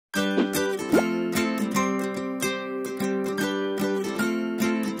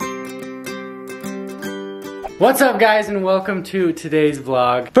What's up guys, and welcome to today's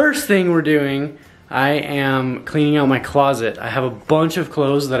vlog. First thing we're doing, I am cleaning out my closet. I have a bunch of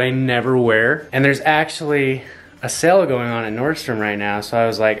clothes that I never wear, and there's actually a sale going on at Nordstrom right now, so I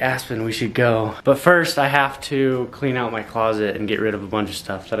was like, Aspyn, we should go. But first I have to clean out my closet and get rid of a bunch of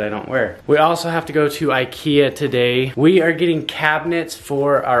stuff that I don't wear. We also have to go to IKEA today. We are getting cabinets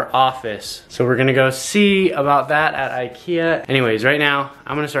for our office, so we're gonna go see about that at IKEA. Anyways, right now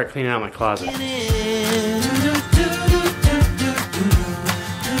I'm gonna start cleaning out my closet.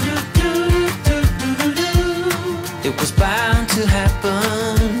 It was bound to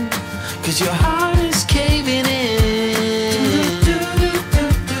happen, 'cause your heart is caving in.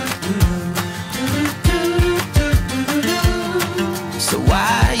 So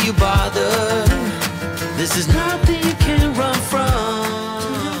why you bother? This is nothing you can run from.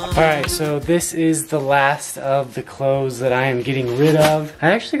 Alright, so this is the last of the clothes that I am getting rid of.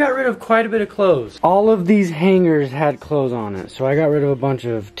 I actually got rid of quite a bit of clothes. All of these hangers had clothes on it, so I got rid of a bunch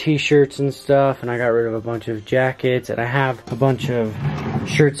of t-shirts and stuff, and I got rid of a bunch of jackets, and I have a bunch of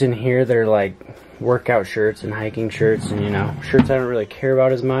shirts in here that are like workout shirts and hiking shirts, and you know, shirts I don't really care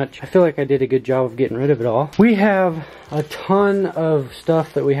about as much. I feel like I did a good job of getting rid of it all. We have a ton of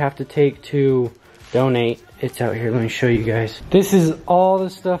stuff that we have to take to donate. It's out here, let me show you guys. This is all the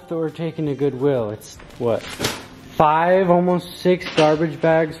stuff that we're taking to Goodwill. It's what, 5, almost 6 garbage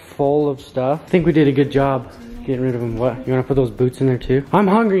bags full of stuff. I think we did a good job getting rid of them. What, you wanna put those boots in there too? I'm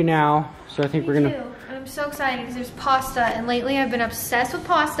hungry now, so I think we're gonna... I'm so excited because there's pasta, and lately I've been obsessed with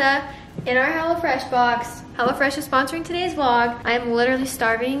pasta in our HelloFresh box. HelloFresh is sponsoring today's vlog. I am literally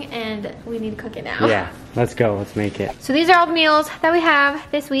starving and we need to cook it now. Yeah, let's go, let's make it. So these are all the meals that we have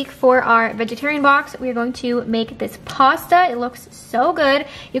this week for our vegetarian box. We are going to make this pasta. It looks so good.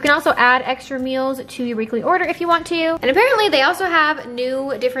 You can also add extra meals to your weekly order if you want to. And apparently they also have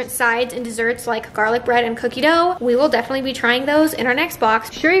new different sides and desserts like garlic bread and cookie dough. We will definitely be trying those in our next box.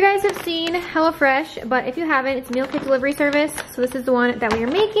 Sure, you guys have seen HelloFresh, but if you haven't, it's a meal kit delivery service. So this is the one that we are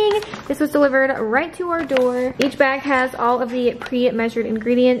making. This was delivered right to our door. Each bag has all of the pre-measured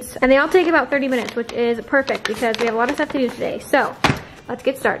ingredients, and they all take about 30 minutes, which is perfect because we have a lot of stuff to do today. So let's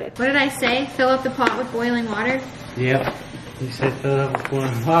get started. What did I say? Fill up the pot with boiling water? Yep, you said fill it up with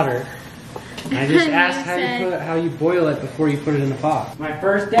boiling water. I just asked how you boil it before you put it in the pot. My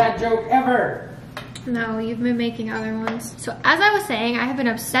first dad joke ever. No, you've been making other ones. So as I was saying, I have been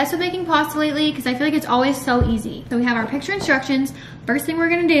obsessed with making pasta lately because I feel like it's always so easy. So we have our picture instructions. First thing we're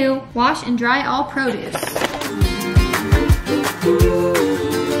gonna do, wash and dry all produce.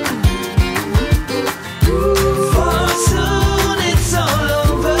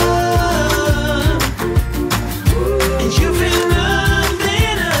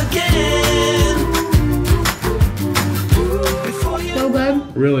 So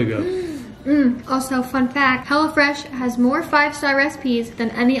good. Really good. Also, fun fact, HelloFresh has more 5-star recipes than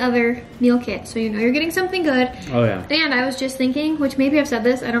any other meal kit, so you know you're getting something good. Oh yeah. And I was just thinking, which maybe I've said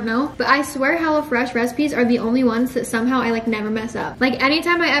this, I don't know, but I swear HelloFresh recipes are the only ones that somehow I like never mess up. Like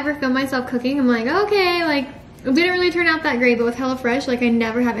anytime I ever film myself cooking, I'm like, okay, like it didn't really turn out that great, but with HelloFresh, like I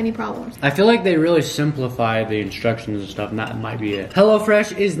never have any problems. I feel like they really simplify the instructions and stuff, and that might be it.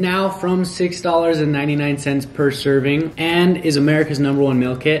 HelloFresh is now from $6.99 per serving and is America's #1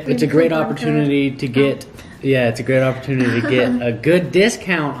 meal kit. It's a great opportunity to get a good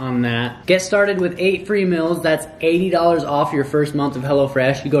discount on that. Get started with 8 free meals. That's $80 off your first month of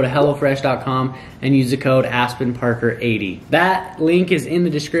HelloFresh. You go to HelloFresh.com and use the code AspynParker80. That link is in the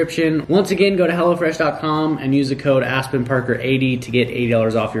description. Once again, go to HelloFresh.com and use the code AspynParker80 to get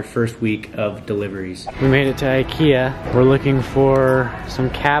 $80 off your first week of deliveries. We made it to IKEA. We're looking for some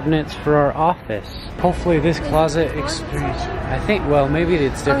cabinets for our office. Hopefully this closet experience, I think, well, maybe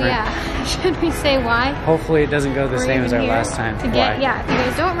it's different. Oh yeah, should we say why? Hopefully it doesn't go the same as our last time. Yeah, if you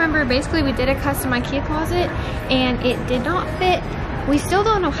guys don't remember, basically we did a custom IKEA closet and it did not fit. We still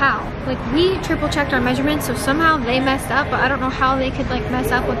don't know how. Like we triple checked our measurements, so somehow they messed up, but I don't know how they could like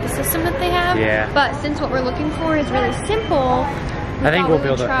mess up with the system that they have. Yeah. But since what we're looking for is really simple, I think we'll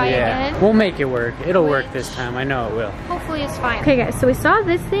build it. Yeah, we'll make it work. It'll work this time. I know it will. Hopefully it's fine. Okay guys, so we saw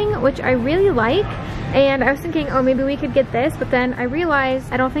this thing, which I really like. And I was thinking, oh, maybe we could get this, but then I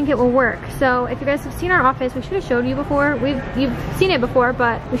realized I don't think it will work. So if you guys have seen our office, we should have showed you before. You've seen it before,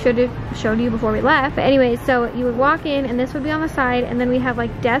 but we should have showed you before we left. But anyways, so you would walk in and this would be on the side, and then we have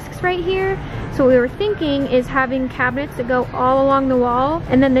like desks right here. So what we were thinking is having cabinets that go all along the wall,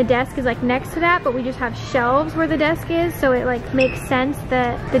 and then the desk is like next to that, but we just have shelves where the desk is, so it like makes sense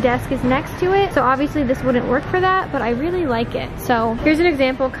that the desk is next to it. So obviously this wouldn't work for that, but I really like it. So here's an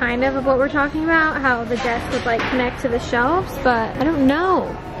example kind of what we're talking about, how how the desk would like connect to the shelves, but I don't know.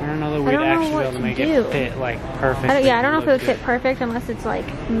 I don't know that we'd actually be able to make it fit like perfect. I don't know if it would fit perfect unless it's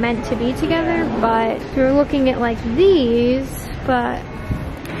like meant to be together, but we were looking at like these, but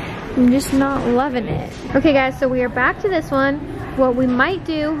I'm just not loving it. Okay guys, so we are back to this one. What we might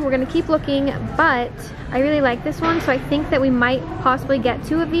do, we're gonna keep looking, but I really like this one, so I think that we might possibly get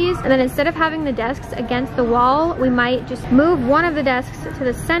 2 of these, and then instead of having the desks against the wall, we might just move one of the desks to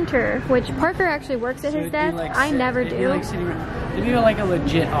the center, which Parker actually works at his desk. Like I never do. It'd be like a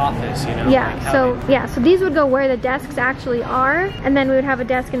legit office, you know? Yeah, like so these would go where the desks actually are, and then we would have a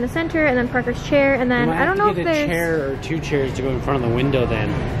desk in the center, and then Parker's chair, and then I don't know if there's a chair or 2 chairs to go in front of the window then.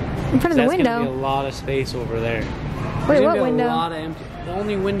 In front of the window? That's gonna be a lot of space over there. Wait, what window? A lot of empty. The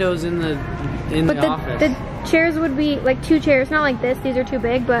only windows in the office. The chairs would be like 2 chairs, not like this. These are too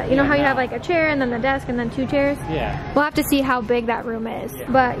big, but you know how you have like a chair and then the desk and then 2 chairs? Yeah. We'll have to see how big that room is. Yeah.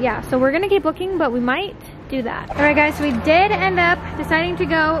 But yeah, so we're gonna keep looking, but we might do that. All right guys, so we did end up deciding to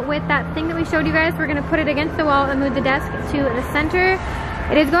go with that thing that we showed you guys. We're gonna put it against the wall and move the desk to the center.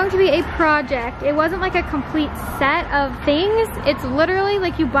 It is going to be a project. It wasn't like a complete set of things. It's literally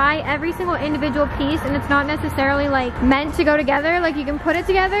like you buy every single individual piece, and it's not necessarily like meant to go together. Like you can put it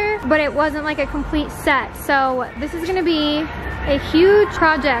together, but it wasn't like a complete set. So this is gonna be a huge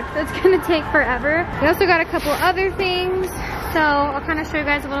project that's gonna take forever. We also got a couple other things, so I'll kind of show you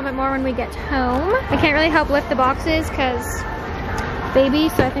guys a little bit more when we get home. I can't really help lift the boxes because baby,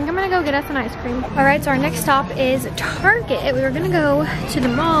 so I think I'm gonna go get us an ice cream. All right, so our next stop is Target. We were gonna go to the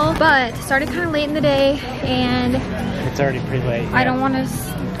mall, but started kind of late in the day, and it's already pretty late. I don't want to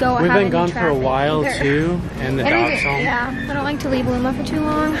go. We've been gone for a while too, and the dog's home. Yeah, I don't like to leave Luma for too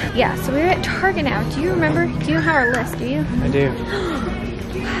long. Yeah, so we're at Target now. Do you remember? Do you have our list? Do you? I do.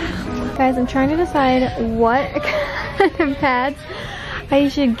 Guys, I'm trying to decide what kind of pads I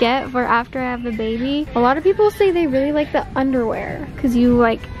should get for after I have the baby. A lot of people say they really like the underwear because you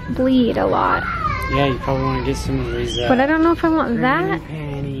like bleed a lot. Yeah, you probably want to get some of these. But I don't know if I want that.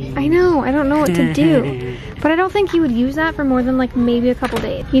 Panties. I know, I don't know what to do. But I don't think you would use that for more than like maybe a couple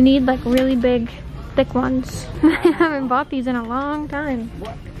days. You need like really big, thick ones. I haven't bought these in a long time.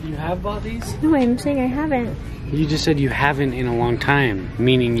 What? You have bought these? No, I'm saying I haven't. You just said you haven't in a long time,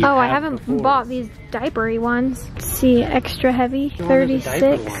 meaning you I haven't bought these diapery ones. Let's see, extra heavy,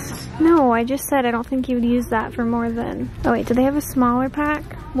 36. No, I just said I don't think you would use that for more than... Oh wait, do they have a smaller pack?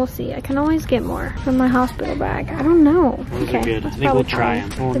 We'll see. I can always get more from my hospital bag. I don't know. Those are good. I think we'll try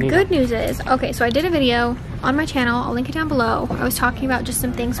them. The good news is, okay, so I did a video on my channel. I'll link it down below. I was talking about just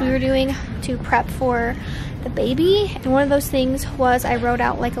some things we were doing to prep for the baby, and one of those things was I wrote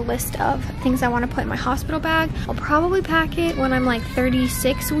out like a list of things I want to put in my hospital bag. I'll probably pack it when I'm like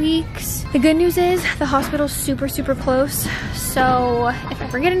 36 weeks. The good news is the hospital's super close, so if I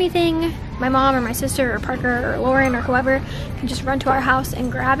forget anything, my mom or my sister or Parker or Lauren or whoever can just run to our house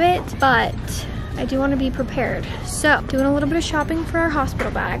and grab it. But I do want to be prepared, so doing a little bit of shopping for our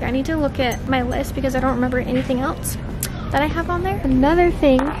hospital bag. I need to look at my list because I don't remember anything else that I have on there. Another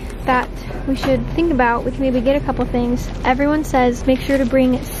thing that we should think about, we can maybe get a couple things. Everyone says make sure to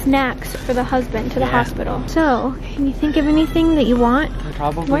bring snacks for the husband to the hospital. So, can you think of anything that you want?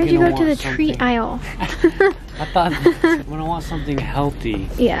 Probably. Why did you go to the treat aisle? I thought when I want something healthy.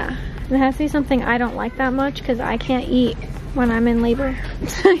 Yeah, it has to be something I don't like that much because I can't eat when I'm in labor.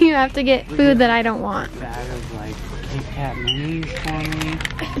 So you have to get food that I don't want. A bag of like Kit Kat minis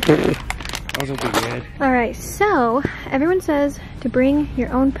for me. Those will be good. Alright, so everyone says to bring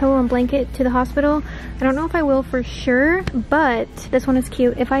your own pillow and blanket to the hospital. I don't know if I will for sure, but this one is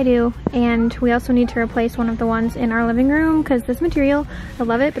cute if I do. And we also need to replace one of the ones in our living room because this material, I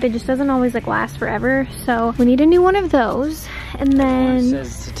love it, but it just doesn't always like last forever. So we need a new one of those. And then it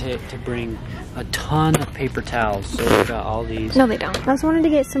says to bring a ton of paper towels, so we've got all these. No, they don't. I also wanted to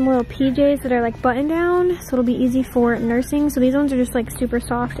get some little PJs that are like button down, so it'll be easy for nursing. So these ones are just like super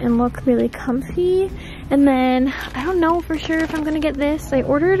soft and look really comfy. And then I don't know for sure if I'm gonna get this. I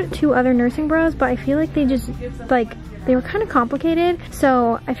ordered 2 other nursing bras, but I feel like they just like they were kind of complicated.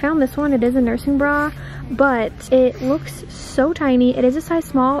 So I found this one. It is a nursing bra, but it looks so tiny. It is a size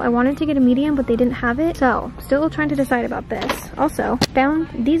small. I wanted to get a medium, but they didn't have it. So still trying to decide about this. Also found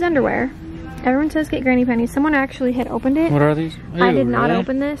these underwear. Everyone says get granny panties. Someone actually had opened it. What are these? Ew, I did not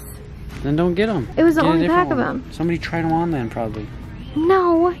open this. Then don't get them. It was the only pack of them. Somebody tried them on then, probably.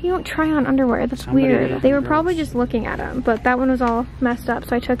 No, you don't try on underwear. That's weird. They were probably just looking at them, but that one was all messed up,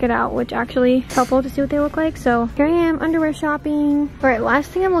 so I took it out, which actually helpful to see what they look like. So here I am, underwear shopping. All right,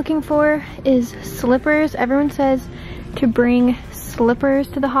 last thing I'm looking for is slippers. Everyone says to bring slippers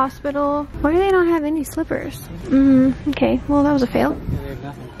to the hospital. Why do they not have any slippers? Okay, well that was a fail. They have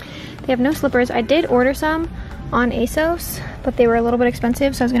nothing. They They have no slippers. I did order some on ASOS, but they were a little bit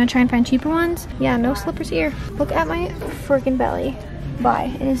expensive, so I was gonna try and find cheaper ones. Yeah, no slippers here. Look at my freaking belly.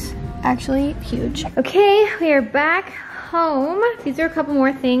 Bye. It is actually huge. Okay, we are back home. These are a couple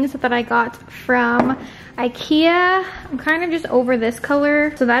more things that I got from IKEA. I'm kind of just over this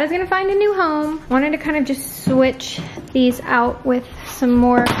color, so that is gonna find a new home. Wanted to kind of just switch these out with some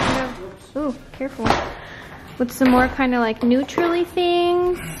more kind of, ooh, careful, with some more kind of like neutrally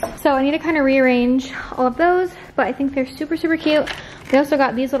things. So I need to kind of rearrange all of those, but I think they're super, super cute. We also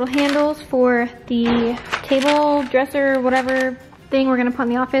got these little handles for the table, dresser, whatever thing we're gonna put in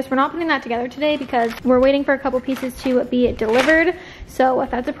the office. We're not putting that together today because we're waiting for a couple pieces to be delivered. So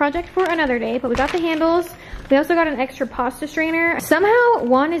that's a project for another day, but we got the handles. We also got an extra pasta strainer. Somehow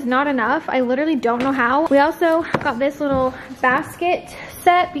one is not enough. I literally don't know how. We also got this little basket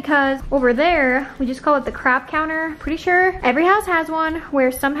set because over there, we just call it the crap counter. Pretty sure every house has one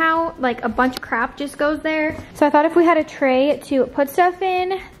where somehow like a bunch of crap just goes there. So I thought if we had a tray to put stuff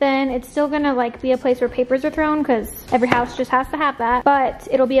in, then it's still gonna like be a place where papers are thrown because every house just has to have that. But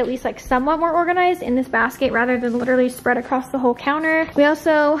it'll be at least like somewhat more organized in this basket rather than literally spread across the whole counter. We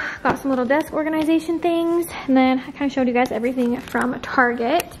also got some little desk organization things, and then I kind of showed you guys everything from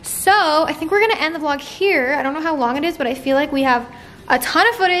Target. So I think we're gonna end the vlog here. I don't know how long it is, but I feel like we have a ton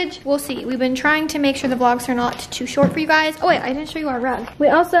of footage. We'll see. We've been trying to make sure the vlogs are not too short for you guys. Oh wait, I didn't show you our rug. We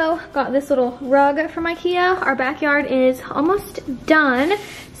also got this little rug from IKEA. Our backyard is almost done.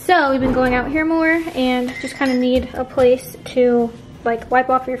 So we've been going out here more and just kind of need a place to like wipe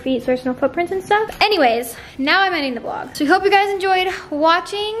off your feet so there's no footprints and stuff. Anyways, now I'm ending the vlog. So we hope you guys enjoyed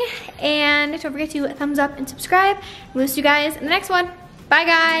watching, and don't forget to thumbs up and subscribe. We'll see you guys in the next one. Bye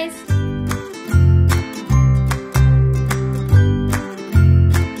guys.